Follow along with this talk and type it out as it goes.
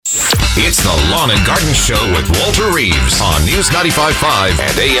It's the Lawn and Garden Show with Walter Reeves on News 95.5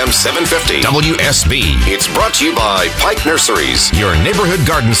 and AM 750 WSB. It's brought to you by Pike Nurseries, your neighborhood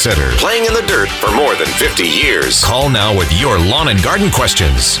garden center, playing in the dirt for more than 50 years. Call now with your lawn and garden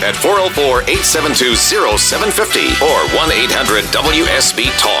questions at 404-872-0750 or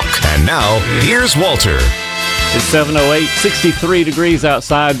 1-800-WSB-TALK. And now, here's Walter. It's 7:08, 63 degrees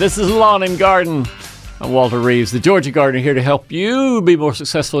outside. This is Lawn and Garden. I'm Walter Reeves, the Georgia Gardener, here to help you be more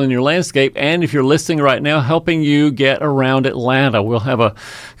successful in your landscape. And if you're listening right now, helping you get around Atlanta. We'll have a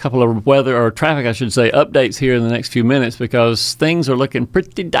couple of weather, or traffic, I should say, updates here in the next few minutes because things are looking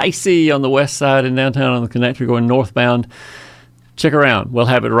pretty dicey on the west side and downtown on the connector going northbound. Check around. We'll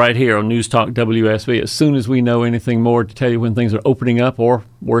have it right here on News Talk WSB as soon as we know anything more to tell you when things are opening up or,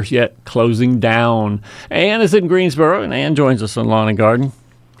 worse yet, closing down. Ann is in Greensboro, and Ann joins us on Lawn and Garden.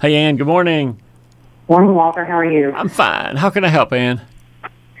 Hey, Ann, good morning. Morning, Walter. How are you? I'm fine. How can I help, Ann?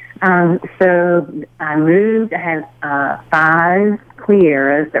 So I moved. I had 5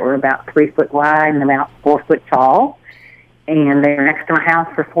 Clieras that were about 3 foot wide and about 4 foot tall. And they were next to my house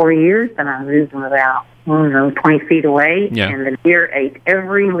for 4 years, and I moved them about 20 feet away, and the deer ate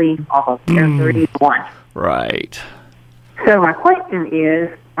every leaf off of every one. Right. So my question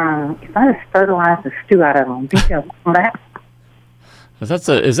is, if I just fertilize the stew out of them, do you think they'll come back?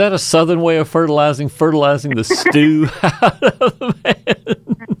 Is that a southern way of fertilizing the stew out of the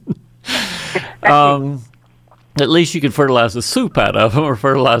man? At least you could fertilize the soup out of them or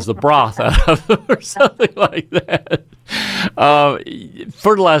fertilize the broth out of them or something like that.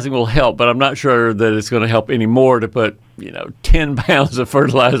 Fertilizing will help, but I'm not sure that it's going to help any more to put 10 pounds of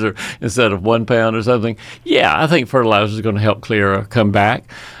fertilizer instead of 1 pound or something. Yeah, I think fertilizer is going to help Clera come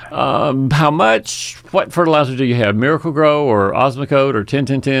back. How much? What fertilizer do you have? Miracle-Gro or Osmocote or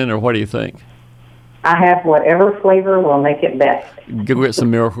 10-10-10, or what do you think? I have whatever flavor will make it best. Go get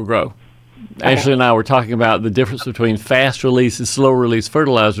some Miracle-Gro. Ashley and I were talking about the difference between fast release and slow release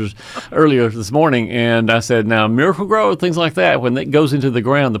fertilizers earlier this morning, and I said, now Miracle-Gro, things like that, when it goes into the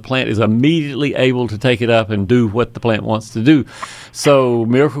ground, the plant is immediately able to take it up and do what the plant wants to do. So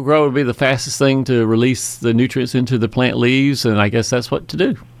Miracle-Gro would be the fastest thing to release the nutrients into the plant leaves, and I guess that's what to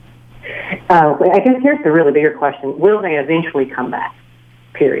do. I guess here's the really bigger question. Will they eventually come back?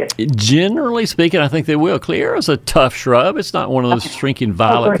 Period. Generally speaking, I think they will. Clera is a tough shrub. It's not one of those shrinking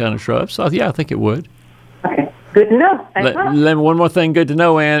violet kind of shrubs. So, yeah, I think it would. Okay. Good to know. Thanks. One more thing good to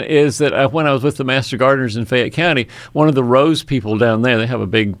know, Ann, is that when I was with the Master Gardeners in Fayette County, one of the rose people down there, they have a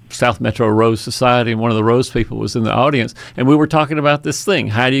big South Metro Rose Society, and one of the rose people was in the audience, and we were talking about this thing.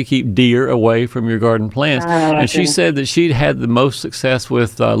 How do you keep deer away from your garden plants? And she said that she'd had the most success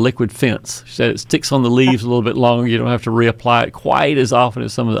with liquid fence. She said it sticks on the leaves a little bit longer. You don't have to reapply it quite as often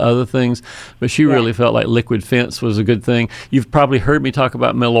as some of the other things, but she really felt like liquid fence was a good thing. You've probably heard me talk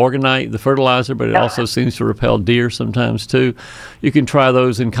about Milorganite, the fertilizer, but it also seems to repel deer sometimes too. You can try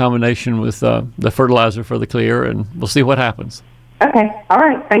those in combination with the fertilizer for the Clera, and we'll see what happens. Okay. All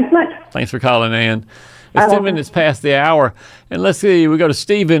right. Thanks much. Thanks for calling, Ann. It's 10 minutes past the hour, and let's see. We go to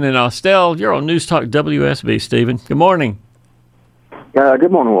Stephen in Austell. You're on News Talk WSB, Stephen. Good morning.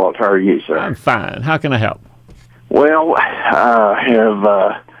 Good morning, Walt. How are you, sir? I'm fine. How can I help? Well, I have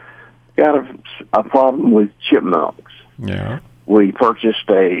got a problem with chipmunks. Yeah. We purchased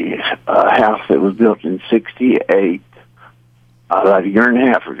a house that was built in '68, about a year and a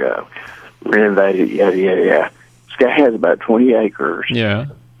half ago. Renovated, yada, yada, yada. This guy has about 20 acres. Yeah.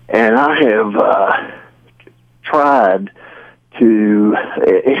 And I have tried to,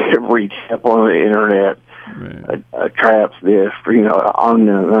 every tip on the internet, traps this, on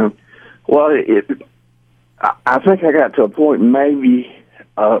the, well, I think I got to a point maybe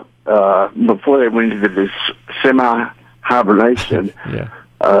before they went into this semi-hibernation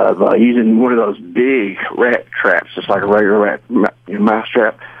by using one of those big rat traps, just like a regular rat mouse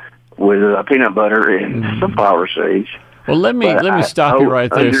trap, with peanut butter and sunflower seeds. Well, let me stop you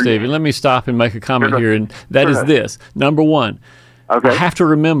right there, Stephen. Let me stop and make a comment here, and that is this. Number one, I have to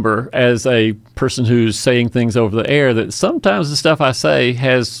remember, as a person who's saying things over the air, that sometimes the stuff I say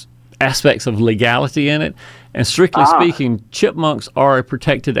has aspects of legality in it. And strictly speaking, chipmunks are a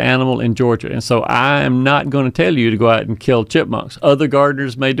protected animal in Georgia. And so I am not going to tell you to go out and kill chipmunks. Other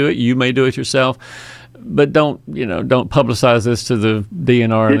gardeners may do it. You may do it yourself. But don't publicize this to the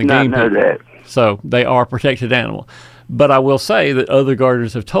DNR and the game people. That. So they are a protected animal. But I will say that other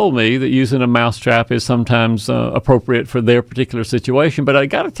gardeners have told me that using a mouse trap is sometimes appropriate for their particular situation. But I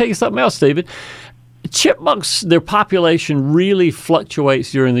got to tell you something else, Stephen. chipmunks, their population really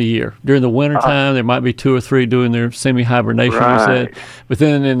fluctuates during the year. During the wintertime, there might be 2 or 3 doing their semi-hibernation, you said. But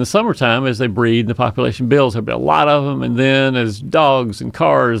then in the summertime, as they breed, the population builds. There'll be a lot of them. And then as dogs and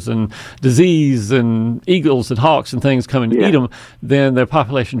cars and disease and eagles and hawks and things come and eat them, then their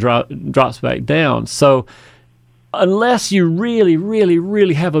population drops back down. So unless you really, really,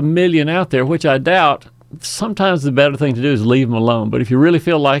 really have a million out there, which I doubt, sometimes the better thing to do is leave them alone. But if you really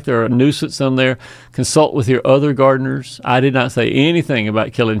feel like they're a nuisance on there, consult with your other gardeners. I did not say anything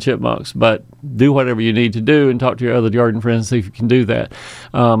about killing chipmunks, but do whatever you need to do and talk to your other garden friends and see if you can do that.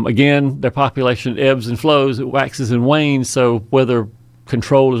 Again, their population ebbs and flows. It waxes and wanes, so whether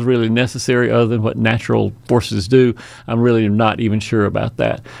control is really necessary other than what natural forces do, I'm really not even sure about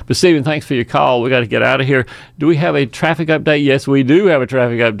that. But Stephen, thanks for your call. We got to get out of here. Do we have a traffic update? Yes, we do have a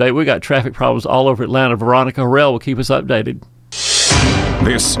traffic update. We got traffic problems all over Atlanta. Veronica Harrell will keep us updated.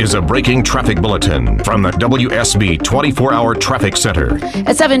 This is a breaking traffic bulletin from the WSB 24-hour Traffic Center.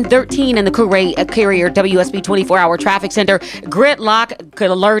 At 7:13 in the Carrier WSB 24-hour Traffic Center, gridlock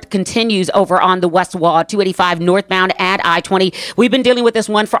alert continues over on the West Wall, 285 northbound at I-20. We've been dealing with this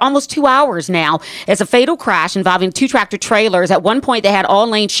one for almost 2 hours now. It's a fatal crash involving 2 tractor trailers. At one point, they had all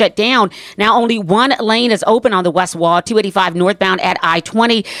lanes shut down. Now only one lane is open on the West Wall, 285 northbound at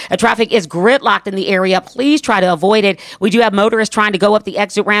I-20. Traffic is gridlocked in the area. Please try to avoid it. We do have motorists trying to go up the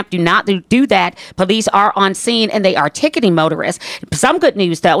exit ramp. Do not do that. Police are on scene and they are ticketing motorists. Some good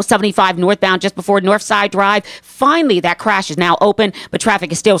news though, 75 northbound just before Northside Drive. Finally, that crash is now open, but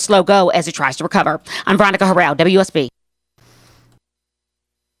traffic is still slow go as it tries to recover. I'm Veronica Harrell, WSB.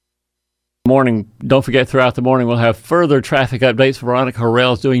 Morning. Don't forget, throughout the morning, we'll have further traffic updates. Veronica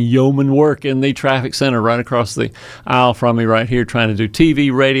Harrell is doing yeoman work in the traffic center right across the aisle from me right here, trying to do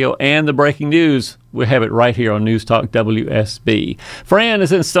TV, radio, and the breaking news. We have it right here on News Talk WSB. Fran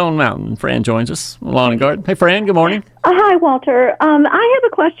is in Stone Mountain. Fran joins us, Lawn and Garden. Hey, Fran, good morning. Hi, Walter. I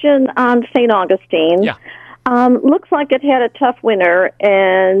have a question on St. Augustine. Yeah. Looks like it had a tough winter,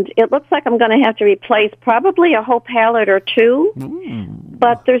 and it looks like I'm going to have to replace probably a whole pallet or 2.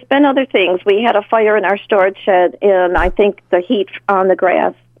 But there's been other things. We had a fire in our storage shed, and I think the heat on the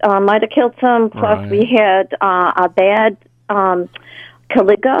grass might have killed some. Plus, we had a bad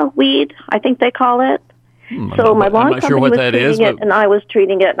caliga weed, I think they call it. So my lawn company was treating it, and I was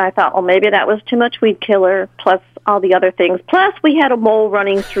treating it, and I thought, well, maybe that was too much weed killer, plus all the other things. Plus, we had a mole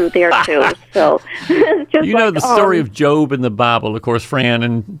running through there, too. So, just you know the story of Job in the Bible, of course, Fran,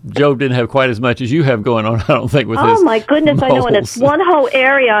 and Job didn't have quite as much as you have going on, I don't think, with his Oh, my goodness, moles. I know, and it's one whole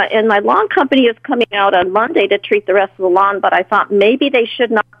area, and my lawn company is coming out on Monday to treat the rest of the lawn, but I thought maybe they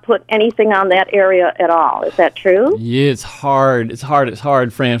should not put anything on that area at all. Is that true? Yeah, it's hard. It's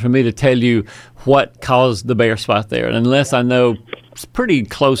hard, Fran, for me to tell you what caused the bare spot there. And unless I know pretty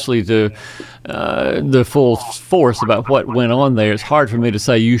closely to the full force about what went on there, it's hard for me to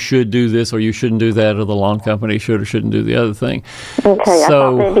say you should do this or you shouldn't do that, or the lawn company should or shouldn't do the other thing. Okay,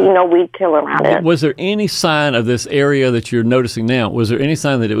 so, I thought maybe no weed killer around it. Was there any sign of this area that you're noticing now? Was there any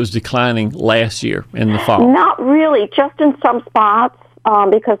sign that it was declining last year in the fall? Not really, just in some spots,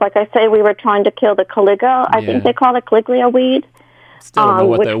 because like I say, we were trying to kill the caliga. I think they call it caligula weed. Still don't know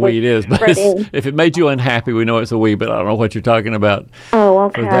what that weed is, but if it made you unhappy, we know it's a weed, but I don't know what you're talking about. Oh,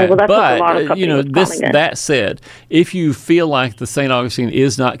 okay. Well, that's what a lot of companies that said, if you feel like the St. Augustine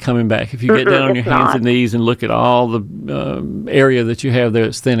is not coming back, if you get down on your hands and knees and look at all the area that you have there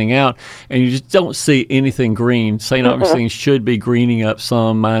that's thinning out, and you just don't see anything green, St. Augustine should be greening up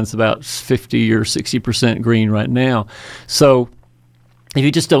some. Mine's about 50 or 60% green right now. So if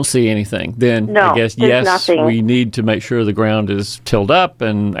you just don't see anything, then I guess, yes, we need to make sure the ground is tilled up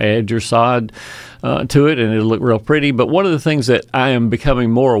and add your sod to it, and it'll look real pretty. But one of the things that I am becoming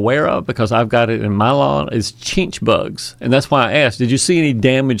more aware of, because I've got it in my lawn, is chinch bugs. And that's why I asked, did you see any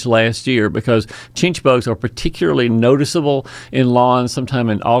damage last year? Because chinch bugs are particularly noticeable in lawns sometime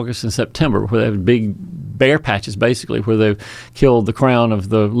in August and September, where they have big bare patches, basically, where they've killed the crown of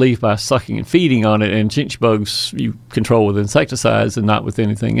the leaf by sucking and feeding on it. And chinch bugs you control with insecticides and not with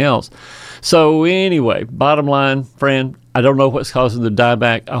anything else. So anyway, bottom line, Fran, I don't know what's causing the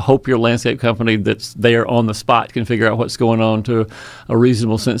dieback. I hope your landscape company that's there on the spot can figure out what's going on to a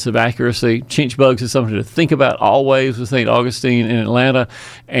reasonable sense of accuracy. Chinch bugs is something to think about always with St. Augustine in Atlanta,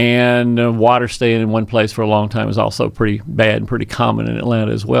 and water staying in one place for a long time is also pretty bad and pretty common in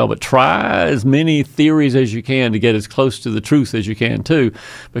Atlanta as well. But try as many theories as you can to get as close to the truth as you can too,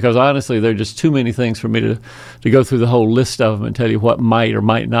 because honestly, there are just too many things for me to go through the whole list of them and tell you what might or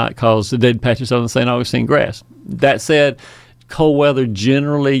might not cause the dead patches on the St. Augustine grass. That said, cold weather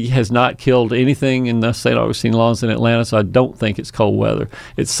generally has not killed anything in the St. Augustine lawns in Atlanta, so I don't think it's cold weather.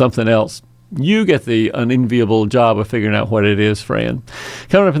 It's something else. You get the unenviable job of figuring out what it is, Fran.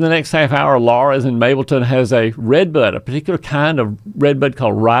 Coming up in the next half hour, Laura's in Mableton has a redbud, a particular kind of redbud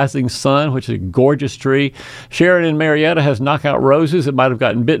called Rising Sun, which is a gorgeous tree. Sharon in Marietta has knockout roses that might have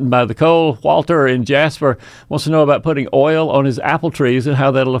gotten bitten by the cold. Walter in Jasper wants to know about putting oil on his apple trees and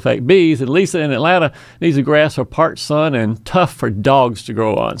how that'll affect bees. And Lisa in Atlanta needs a grass for parched sun and tough for dogs to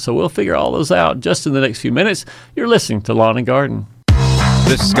grow on. So we'll figure all those out just in the next few minutes. You're listening to Lawn and Garden.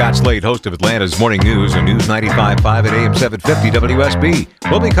 This is Scott Slade, host of Atlanta's Morning News on News 95.5 at AM 750 WSB.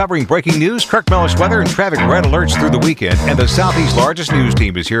 We'll be covering breaking news, Kirk Mellish weather, and traffic red alerts through the weekend. And the Southeast's largest news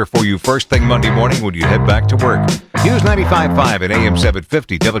team is here for you first thing Monday morning when you head back to work. News 95.5 at AM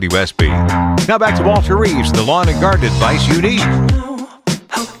 750 WSB. Now back to Walter Reeves, the lawn and garden advice you need.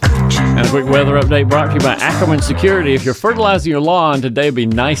 And a quick weather update brought to you by Ackerman Security. If you're fertilizing your lawn, today would be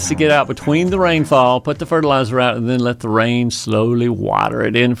nice to get out between the rainfall, put the fertilizer out, and then let the rain slowly water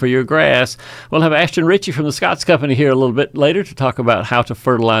it in for your grass. We'll have Ashton Ritchie from the Scotts Company here a little bit later to talk about how to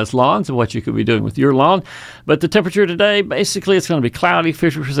fertilize lawns and what you could be doing with your lawn. But the temperature today, basically it's going to be cloudy,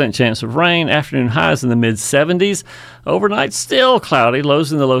 50% chance of rain, afternoon highs in the mid-70s. Overnight, still cloudy,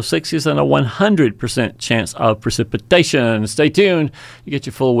 lows in the low 60s, and a 100% chance of precipitation. Stay tuned. You get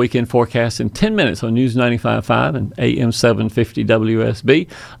your full weekend forecast in 10 minutes on News 95.5 and AM 750 WSB.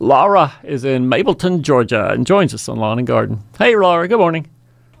 Laura is in Mableton, Georgia, and joins us on Lawn and Garden. Hey, Laura. Good morning.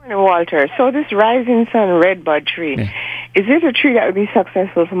 Good morning, Walter. So this Rising Sun redbud tree, is it a tree that would be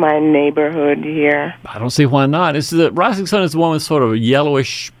successful for my neighborhood here? I don't see why not. The Rising Sun is the one with sort of a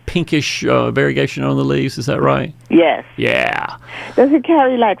yellowish, pinkish variegation on the leaves. Is that right? Yes. Yeah. Does it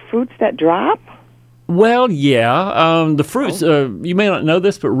carry like fruits that drop? Well, yeah. The fruits, you may not know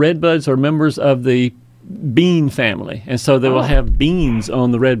this, but redbuds are members of the bean family. And so they will have beans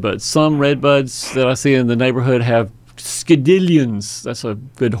on the redbuds. Some redbuds that I see in the neighborhood have scadillions. That's a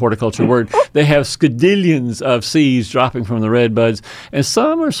good horticulture word. They have scadillions of seeds dropping from the redbuds. And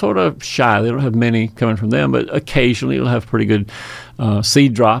some are sort of shy. They don't have many coming from them, but occasionally you'll have pretty good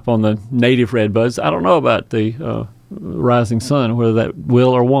seed drop on the native redbuds. I don't know about the Rising Sun, whether that will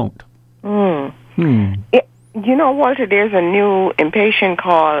or won't. You know, Walter, there's a new impatient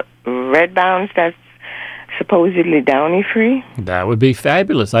called Red Bounce that's supposedly downy-free. That would be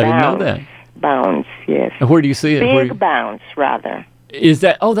fabulous. I didn't know that. Bounce, yes. And where do you see it? Big Bounce, rather. Is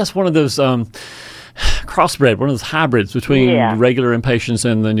that? Oh, that's one of those crossbred, one of those hybrids between the regular impatiens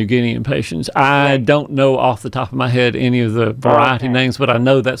and the New Guinea impatiens. I don't know off the top of my head any of the variety names, but I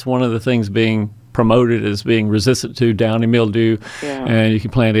know that's one of the things being promoted as being resistant to downy mildew, and you can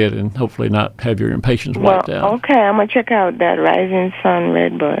plant it and hopefully not have your impatiens wiped out. Okay, I'm going to check out that Rising Sun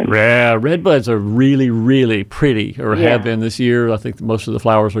redbud. Yeah, redbuds are really, really pretty, or have been this year. I think most of the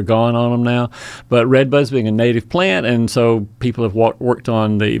flowers are gone on them now. But redbuds being a native plant, and so people have worked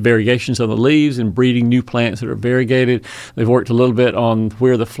on the variegations on the leaves and breeding new plants that are variegated. They've worked a little bit on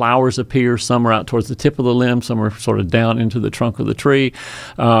where the flowers appear. Some are out towards the tip of the limb, some are sort of down into the trunk of the tree.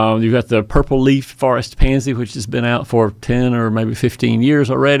 You've got the purple leaf forest pansy, which has been out for 10 or maybe 15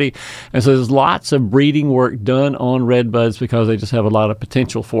 years already. And so there's lots of breeding work done on redbuds because they just have a lot of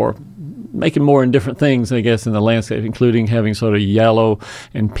potential for making more and different things, I guess, in the landscape, including having sort of yellow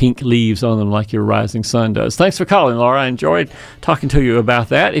and pink leaves on them like your Rising Sun does. Thanks for calling, Laura. I enjoyed talking to you about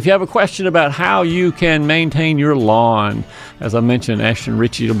that. If you have a question about how you can maintain your lawn, as I mentioned, Ashton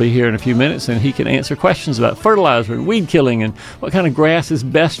Ritchie will be here in a few minutes, and he can answer questions about fertilizer and weed killing and what kind of grass is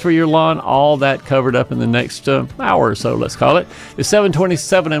best for your lawn. All that covered up in the next hour or so, let's call it. It's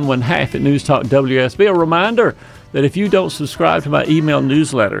 7:27 and 1/2 at News Talk WSB. A reminder that if you don't subscribe to my email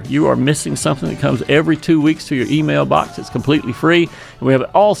newsletter, you are missing something that comes every 2 weeks to your email box. It's completely free. And we have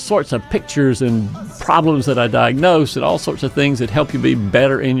all sorts of pictures and problems that I diagnose and all sorts of things that help you be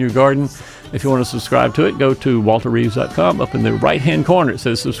better in your garden. If you want to subscribe to it, go to walterreeves.com. Up in the right-hand corner, it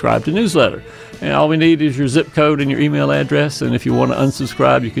says subscribe to newsletter. And all we need is your zip code and your email address. And if you want to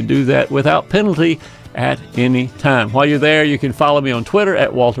unsubscribe, you can do that without penalty at any time. While you're there, you can follow me on Twitter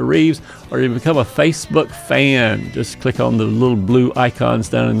at Walter Reeves, or you become a Facebook fan. Just click on the little blue icons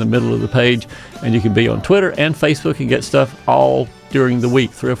down in the middle of the page, and you can be on Twitter and Facebook and get stuff all during the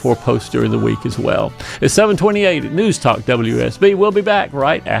week, 3 or 4 posts during the week as well. It's 7:28 at News Talk WSB. We'll be back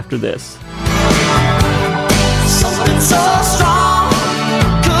right after this. Something so strong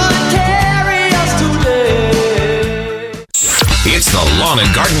could carry us today. It's the Lawn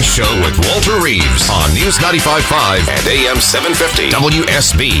and Garden Show with Walter Reeves on News 95.5 and AM 750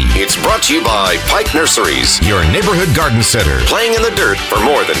 WSB. It's brought to you by Pike Nurseries, your neighborhood garden center, playing in the dirt for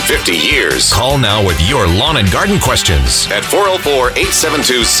more than 50 years. Call now with your lawn and garden questions at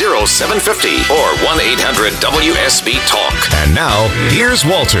 404-872-0750 or 1-800-WSB-TALK. And now, here's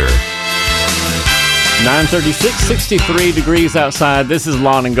Walter. 9:36, 63 degrees outside. This is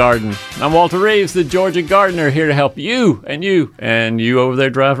Lawn and Garden. I'm Walter Reeves, the Georgia gardener, here to help you and you over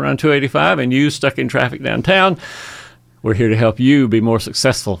there driving around 285 and you stuck in traffic downtown. We're here to help you be more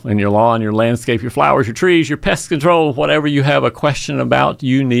successful in your lawn, your landscape, your flowers, your trees, your pest control, whatever you have a question about.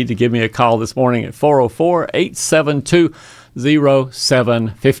 You need to give me a call this morning at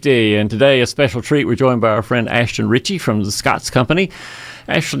 404-872-0750. And today, a special treat. We're joined by our friend Ashton Ritchie from the Scotts Company.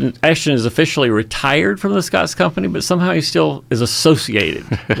 Ashton is officially retired from the Scotts Company, but somehow he still is associated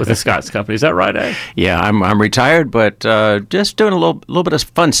with the Scotts Company. Is that right, Ash? Yeah, I'm retired, but just doing a little bit of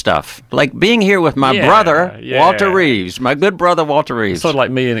fun stuff, like being here with my brother, Walter Reeves, my good brother, Walter Reeves. Sort of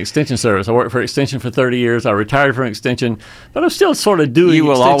like me in Extension Service. I worked for Extension for 30 years. I retired from Extension, but I'm still sort of doing.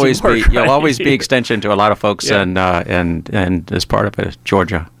 You'll always work, be Extension to a lot of folks, and as part of it,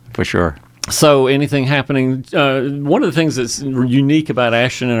 Georgia for sure. So anything happening, one of the things that's unique about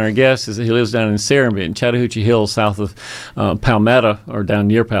Ashton and our guest is that he lives down in Serenbe, in Chattahoochee Hills, south of Palmetto, or down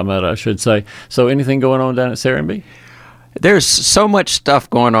near Palmetto, I should say. So anything going on down at Serenbe? There's so much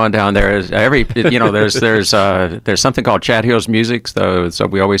stuff going on down there. There's something called Chat Hills Music, so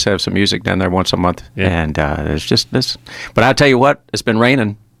we always have some music down there once a month. Yeah. And there's just this. But I tell you what, it's been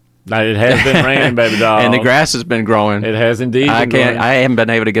raining. It has been raining, baby doll. And the grass has been growing. It has indeed been growing. I haven't been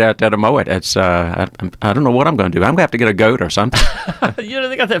able to get out there to mow it. It's I don't know what I'm going to do. I'm going to have to get a goat or something.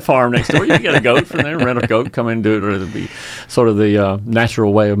 They got that farm next door. You can get a goat from there, rent a goat, come in and do it, or it'll be sort of the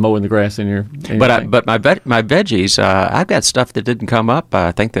natural way of mowing the grass in your But my veggies, I've got stuff that didn't come up.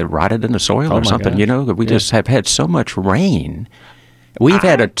 I think they rotted in the soil or something. Gosh. We just have had so much rain. We've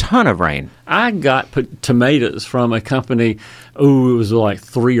had a ton of rain. I got tomatoes from a company, it was like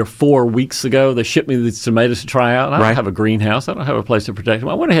 3 or 4 weeks ago. They shipped me these tomatoes to try out. I don't have a greenhouse. I don't have a place to protect them.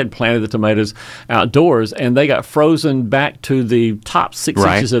 I went ahead and planted the tomatoes outdoors, and they got frozen back to the top 6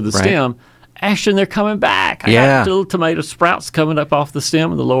 inches of the stem. Ashton, they're coming back. I got little tomato sprouts coming up off the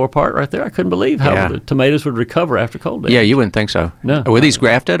stem in the lower part right there. I couldn't believe how the tomatoes would recover after cold days. Yeah, you wouldn't think so. No. Were these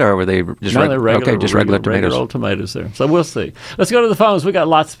grafted, or were they just they're regular, just regular tomatoes? Regular old tomatoes there. So we'll see. Let's go to the phones. We got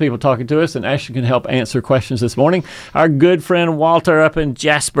lots of people talking to us, and Ashton can help answer questions this morning. Our good friend Walter up in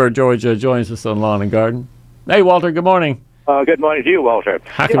Jasper, Georgia, joins us on Lawn and Garden. Hey, Walter, good morning. Good morning to you, Walter.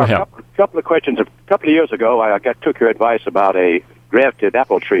 How can I help? A couple of questions. A couple of years ago, I took your advice about a grafted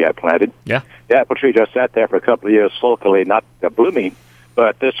apple tree I planted. Yeah. The apple tree just sat there for a couple of years, sulkily, not blooming,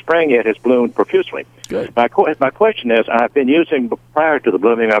 but this spring it has bloomed profusely. Good. My question is, prior to the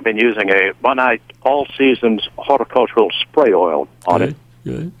blooming, I've been using a Bonite All Seasons horticultural spray oil on it.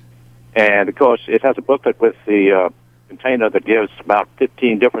 Good. And, of course, it has a booklet with the container that gives about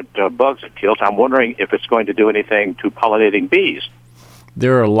 15 different bugs it kills. I'm wondering if it's going to do anything to pollinating bees.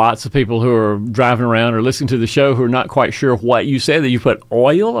 There are lots of people who are driving around or listening to the show who are not quite sure what you said, that you put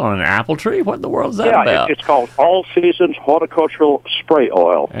oil on an apple tree. What in the world is that about? It's called All Seasons Horticultural Spray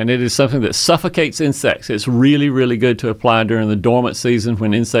Oil. And it is something that suffocates insects. It's really, really good to apply during the dormant season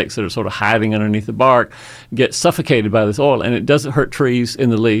when insects that are sort of hiding underneath the bark get suffocated by this oil. And it doesn't hurt trees in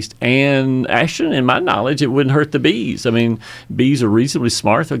the least. And Ashton, in my knowledge, it wouldn't hurt the bees. I mean, bees are reasonably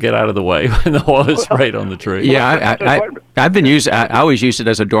smart. They'll get out of the way when the oil is sprayed on the tree. Yeah, I've been using. I always use it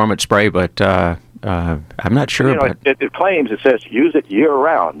as a dormant spray, but I'm not sure. It claims, it says use it year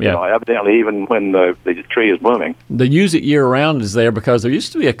round. Yeah. Evidently, even when the tree is blooming. The use it year round is there because there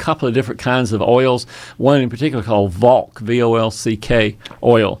used to be a couple of different kinds of oils. One in particular called Volk, VOLCK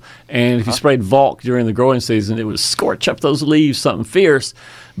oil. And if you sprayed Volk during the growing season, it would scorch up those leaves something fierce.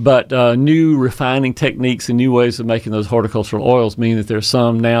 But new refining techniques and new ways of making those horticultural oils mean that there's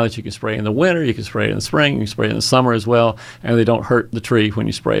some now that you can spray in the winter, you can spray it in the spring, you can spray it in the summer as well, and they don't hurt the tree when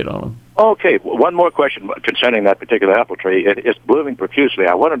you spray it on them. Okay, one more question concerning that particular apple tree. It's blooming profusely.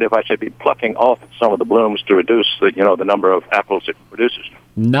 I wondered if I should be plucking off some of the blooms to reduce the number of apples it produces.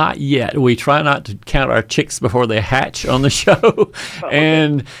 Not yet. We try not to count our chicks before they hatch on the show.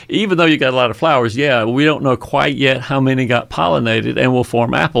 And even though you got a lot of flowers, we don't know quite yet how many got pollinated and will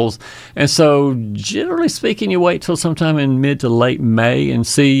form apples. And so generally speaking, you wait till sometime in mid to late May and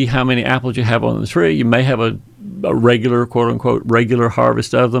see how many apples you have on the tree. You may have a regular, quote-unquote, regular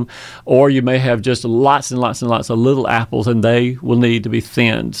harvest of them, or you may have just lots and lots and lots of little apples, and they will need to be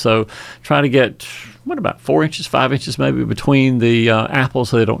thinned. So try to get, about 4 inches, 5 inches maybe between the apples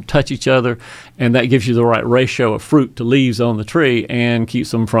so they don't touch each other, and that gives you the right ratio of fruit to leaves on the tree and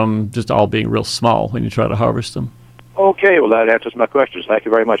keeps them from just all being real small when you try to harvest them. Okay, well, that answers my questions. Thank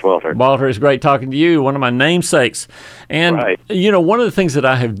you very much, Walter. Walter, it's great talking to you, one of my namesakes. And, one of the things that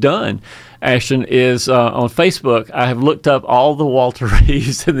I have done, Ashton, is on Facebook, I have looked up all the Walter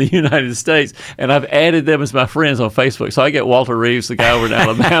Reeves in the United States, and I've added them as my friends on Facebook. So I get Walter Reeves, the guy over in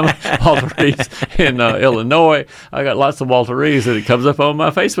Alabama, Walter Reeves in Illinois. I got lots of Walter Reeves, and it comes up on my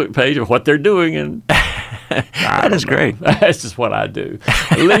Facebook page of what they're doing. And that is great. That's just what I do.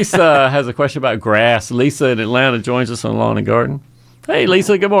 Lisa has a question about grass. Lisa in Atlanta joins us on Lawn and Garden. Hey,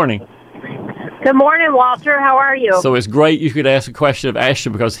 Lisa, good morning. Good morning, Walter. How are you? So it's great you could ask a question of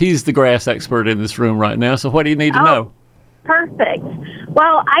Ashton because he's the grass expert in this room right now. So what do you need to know? Perfect.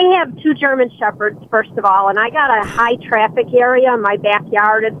 Well, I have 2 German Shepherds, first of all, and I got a high traffic area in my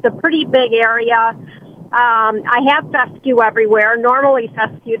backyard. It's a pretty big area. I have fescue everywhere. Normally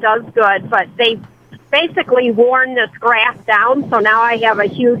fescue does good, but they've basically worn this grass down, so now I have a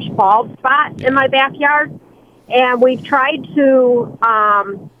huge bald spot in my backyard. And we've tried to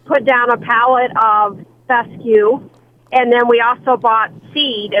put down a pallet of fescue, and then we also bought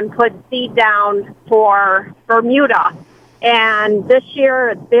seed and put seed down for Bermuda. And this year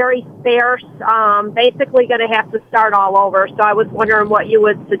it's very sparse, basically going to have to start all over. So I was wondering what you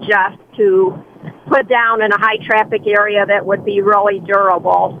would suggest to put down in a high traffic area that would be really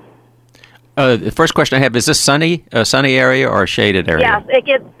durable. The first question I have, is this a sunny area or a shaded area? Yes,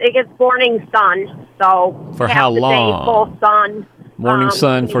 it gets morning sun. So for half how the long? Day, full sun. Morning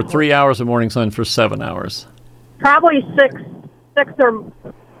sun for 3 hours or morning sun for 7 hours? Probably 6 to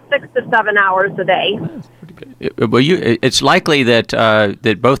 7 hours a day. Well, it's likely that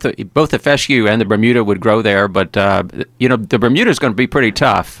that both the fescue and the Bermuda would grow there, but the Bermuda is going to be pretty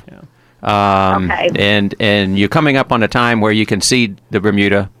tough. Yeah. Okay. And you're coming up on a time where you can seed the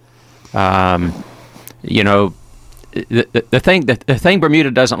Bermuda. The thing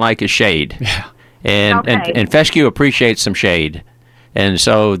Bermuda doesn't like is shade. Yeah. And fescue appreciates some shade, and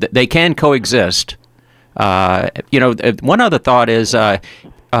so they can coexist. One other thought is a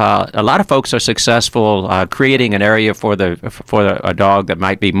lot of folks are successful creating an area for a dog that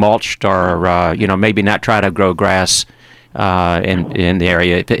might be mulched or maybe not try to grow grass in the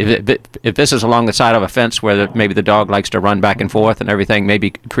area. If this is along the side of a fence where maybe the dog likes to run back and forth and everything, maybe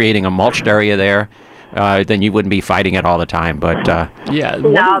creating a mulched area there, then you wouldn't be fighting it all the time. But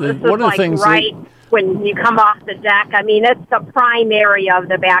one of the things right when you come off the deck. I mean, it's the prime area of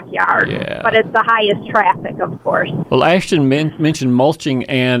the backyard, but it's the highest traffic, of course. Well, Ashton mentioned mulching,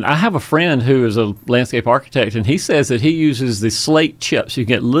 and I have a friend who is a landscape architect, and he says that he uses the slate chips. You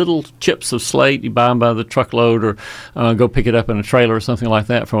get little chips of slate. You buy them by the truckload or go pick it up in a trailer or something like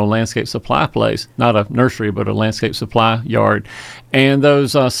that from a landscape supply place. Not a nursery, but a landscape supply yard. And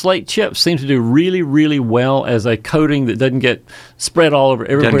those slate chips seem to do really, really well as a coating that doesn't get spread all over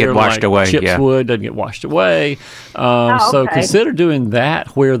everywhere. Doesn't get washed away. Chips would, doesn't get washed away. So consider doing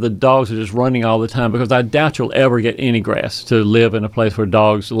that where the dogs are just running all the time, because I doubt you'll ever get any grass to live in a place where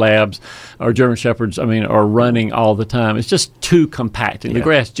dogs, labs, or German Shepherds, are running all the time. It's just too compacting. The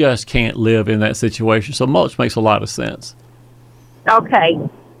grass just can't live in that situation. So mulch makes a lot of sense. Okay.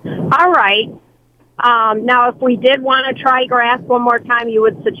 All right. Now, if we did want to try grass one more time, you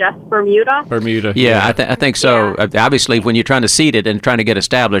would suggest Bermuda? Bermuda. Yeah, I think so. Yeah. Obviously, when you're trying to seed it and trying to get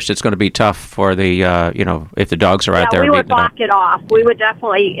established, it's going to be tough for the, if the dogs are out there. We would block it off. We would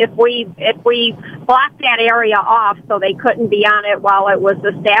definitely, if we blocked that area off so they couldn't be on it while it was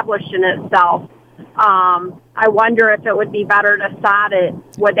established in itself. I wonder if it would be better to sod it.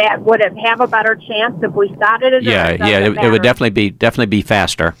 Would it have a better chance if we sodded it? It would definitely be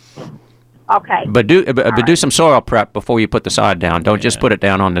faster. Okay. But do some soil prep before you put the sod down. Don't just put it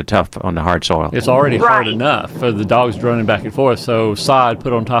down on the hard soil. It's already hard enough for the dogs running back and forth. So sod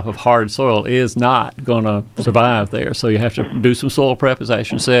put on top of hard soil is not going to survive there. So you have to do some soil prep, as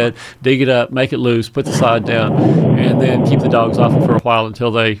Ashton said. Dig it up, make it loose, put the sod down, and then keep the dogs off it for a while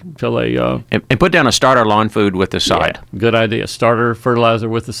until they and put down a starter lawn food with the sod. Yeah, good idea. Starter fertilizer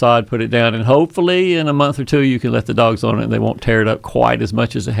with the sod. Put it down, and hopefully in a month or two you can let the dogs on it, and they won't tear it up quite as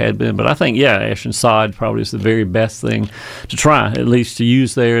much as it had been. But I think ash and sod probably is the very best thing to try, at least to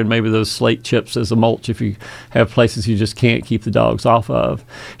use there, and maybe those slate chips as a mulch if you have places you just can't keep the dogs off of.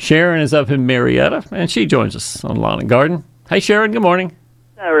 Sharon is up in Marietta, and she joins us on Lawn and Garden. Hey, Sharon, good morning.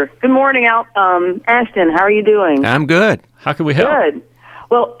 Good morning, Ashton. How are you doing? I'm good. How can we help? Good.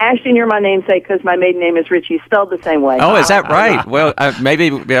 Well, Ashton, you're my namesake because my maiden name is Richie, spelled the same way. Oh, is that right? Well, maybe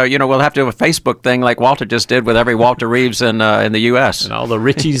we'll have to do a Facebook thing like Walter just did with every Walter Reeves in the U.S. and all the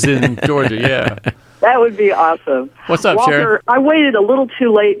Richies in Georgia. Yeah, that would be awesome. What's up, Walter, Sharon? I waited a little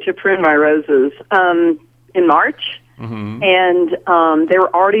too late to prune my roses in March, and they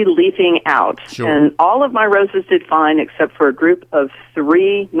were already leafing out. Sure. And all of my roses did fine except for a group of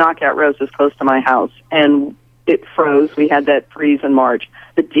 3 knockout roses close to my house. And it froze. We had that freeze in March,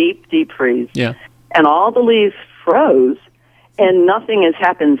 the deep, deep freeze. Yeah. And all the leaves froze, and nothing has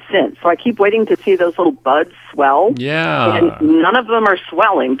happened since. So I keep waiting to see those little buds swell. Yeah. And none of them are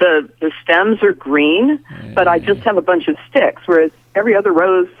swelling. The stems are green, but I just have a bunch of sticks, whereas every other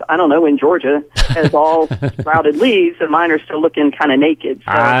rose, I don't know, in Georgia has all sprouted leaves, and mine are still looking kind of naked.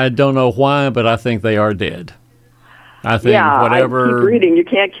 So. I don't know why, but I think they are dead. I think I whatever. keep reading, you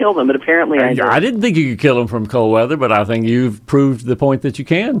can't kill them, but apparently I do. I didn't think you could kill them from cold weather, but I think you've proved the point that you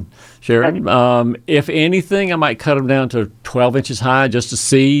can, Sharon. If anything, I might cut them down to 12 inches high just to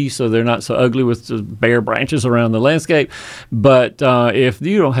see, so they're not so ugly with the bare branches around the landscape. But if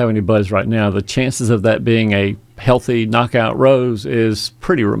you don't have any buds right now, the chances of that being a healthy knockout rose is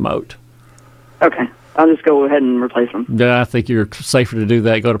pretty remote. Okay. I'll just go ahead and replace them. Yeah, I think you're safer to do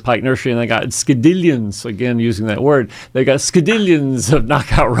that. Go to Pike Nursery, and they got skadillions, again, using that word. They got skadillions of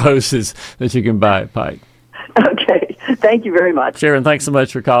knockout roses that you can buy at Pike. Okay. Thank you very much. Sharon, thanks so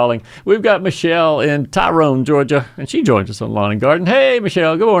much for calling. We've got Michelle in Tyrone, Georgia, and she joins us on Lawn and Garden. Hey,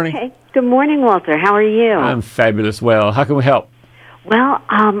 Michelle, good morning. Hey, good morning, Walter. How are you? I'm fabulous. Well, how can we help? Well,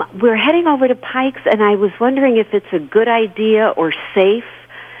 we're heading over to Pikes, and I was wondering if it's a good idea or safe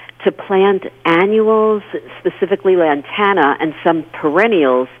to plant annuals, specifically lantana, and some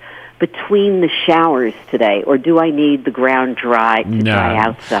perennials between the showers today, or do I need the ground dry to dry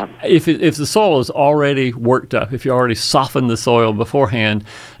out some? If the soil is already worked up, if you already softened the soil beforehand,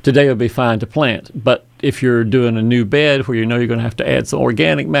 today would be fine to plant. But if you're doing a new bed where you know you're going to have to add some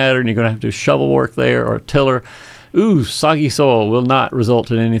organic matter and you're going to have to do shovel work there or a tiller, soggy soil will not result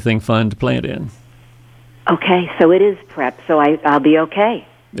in anything fun to plant in. Okay, so it is prep, so I'll be okay.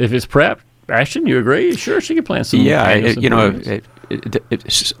 If it's prep, Ashton, you agree? Sure, she can plant some. Yeah,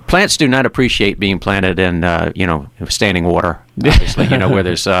 plants do not appreciate being planted in standing water. Obviously, where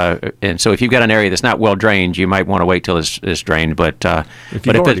there's and so if you've got an area that's not well drained, you might want to wait till it's drained. But if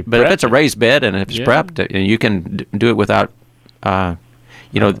it's a raised bed and if it's prepped, and you can do it without.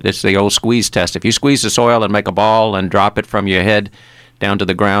 It's the old squeeze test. If you squeeze the soil and make a ball and drop it from your head down to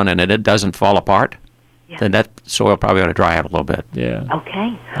the ground and it doesn't fall apart, then that soil probably ought to dry out a little bit. Yeah.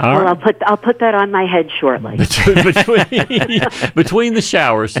 Okay. I'll put that on my head shortly. Between the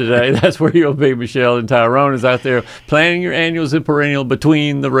showers today, that's where you'll be. Michelle and Tyrone is out there planting your annuals and perennial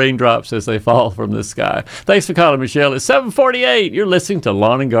between the raindrops as they fall from the sky. Thanks for calling, Michelle. It's 7:48. You're listening to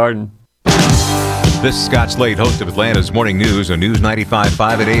Lawn and Garden. This is Scott Slade, host of Atlanta's Morning News on News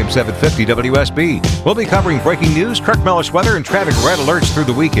 95.5 at AM 750 WSB. We'll be covering breaking news, Kirk Mellish weather, and traffic red alerts through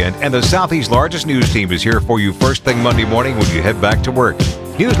the weekend. And the Southeast's largest news team is here for you first thing Monday morning when you head back to work.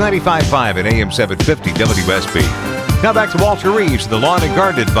 News 95.5 at AM 750 WSB. Now back to Walter Reeves, the lawn and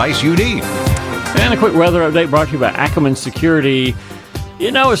garden advice you need. And a quick weather update brought to you by Ackerman Security.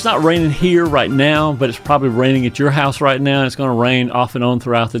 It's not raining here right now, but it's probably raining at your house right now. It's going to rain off and on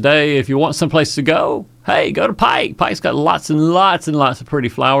throughout the day. If you want someplace to go, hey, go to Pike. Pike's got lots and lots and lots of pretty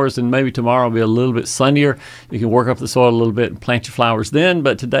flowers, and maybe tomorrow will be a little bit sunnier. You can work up the soil a little bit and plant your flowers then,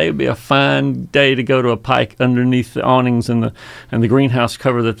 but today would be a fine day to go to a Pike underneath the awnings and the greenhouse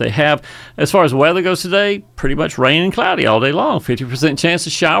cover that they have. As far as weather goes today, pretty much rain and cloudy all day long. 50% chance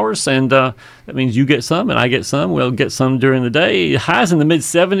of showers, and that means you get some and I get some. We'll get some during the day. Highs in the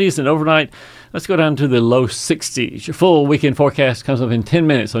mid-70s, and overnight, let's go down to the low 60s. Your full weekend forecast comes up in 10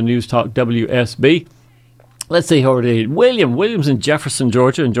 minutes on News Talk WSB. Let's see how it is. William's in Jefferson,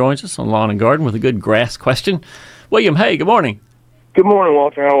 Georgia, and joins us on Lawn and Garden with a good grass question. William, hey, good morning. Good morning,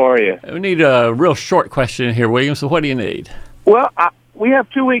 Walter. How are you? We need a real short question here, William, so what do you need? Well, we have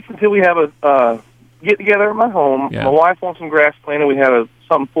 2 weeks until we have a get-together at my home. Yeah. My wife wants some grass planted. We have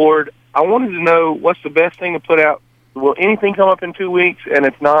something forward. I wanted to know what's the best thing to put out. Will anything come up in 2 weeks? And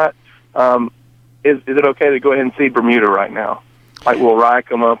if not, is it okay to go ahead and seed Bermuda right now? Like, will rye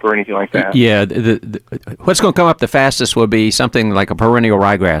come up or anything like that? Yeah, what's going to come up the fastest will be something like a perennial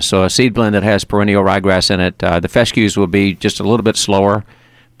ryegrass. So a seed blend that has perennial ryegrass in it. The fescues will be just a little bit slower.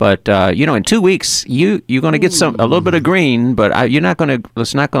 But, in 2 weeks, you're going to get a little bit of green, but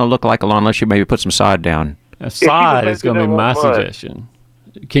it's not going to look like a lawn unless you maybe put some sod down. Sod is going to be my suggestion.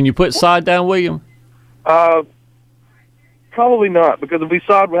 Can you put sod down, William? Probably not, because if we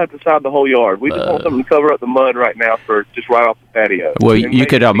sod, we'll have to sod the whole yard. We just want something to cover up the mud right now for just right off the patio. Well, you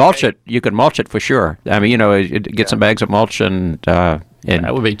could mulch it. You could mulch it for sure. I mean, get some bags of mulch and And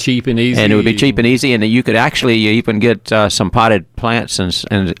that would be cheap and easy. And it would be cheap and easy, and you could actually even get some potted plants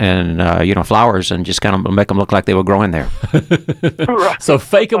and flowers, and just kind of make them look like they were growing there. So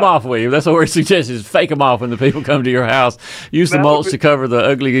fake them off, William. That's what we're suggesting: is fake them off when the people come to your house. Use the mulch to cover the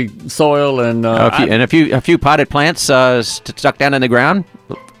ugly soil, and a few potted plants stuck down in the ground.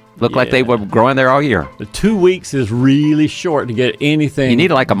 Look like they were growing there all year. The 2 weeks is really short to get anything. You need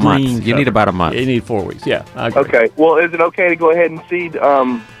like a month. You covered. need about a month. You need 4 weeks. Yeah. I agree. Okay. Well, is it okay to go ahead and seed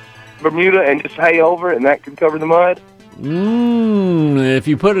Bermuda and just hay over it, and that can cover the mud? If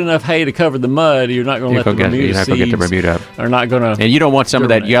you put enough hay to cover the mud, you're not going to let the Bermuda seeds. Get the Bermuda up. Are not going to. And you don't want some of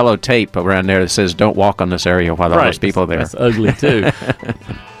that yellow tape around there that says "Don't walk on this area" while there's people there. That's ugly too.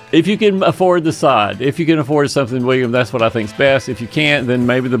 If you can afford the sod, if you can afford something, William, that's what I think is best. If you can't, then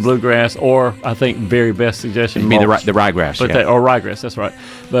maybe the bluegrass, or I think very best suggestion, mulch. The ryegrass, or ryegrass, that's right.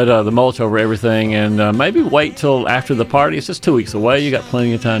 But the mulch over everything, and maybe wait till after the party. It's just 2 weeks away. You got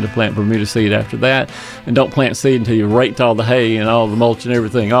plenty of time to plant Bermuda seed after that, and don't plant seed until you've raked all the hay and all the mulch and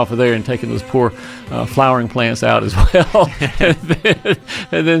everything off of there, and taking those poor flowering plants out as well,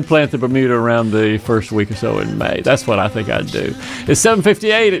 and then plant the Bermuda around the first week or so in May. That's what I think I'd do. It's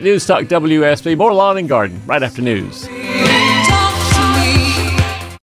 7:58 at News Talk WSB. More Lawn and Garden right after news.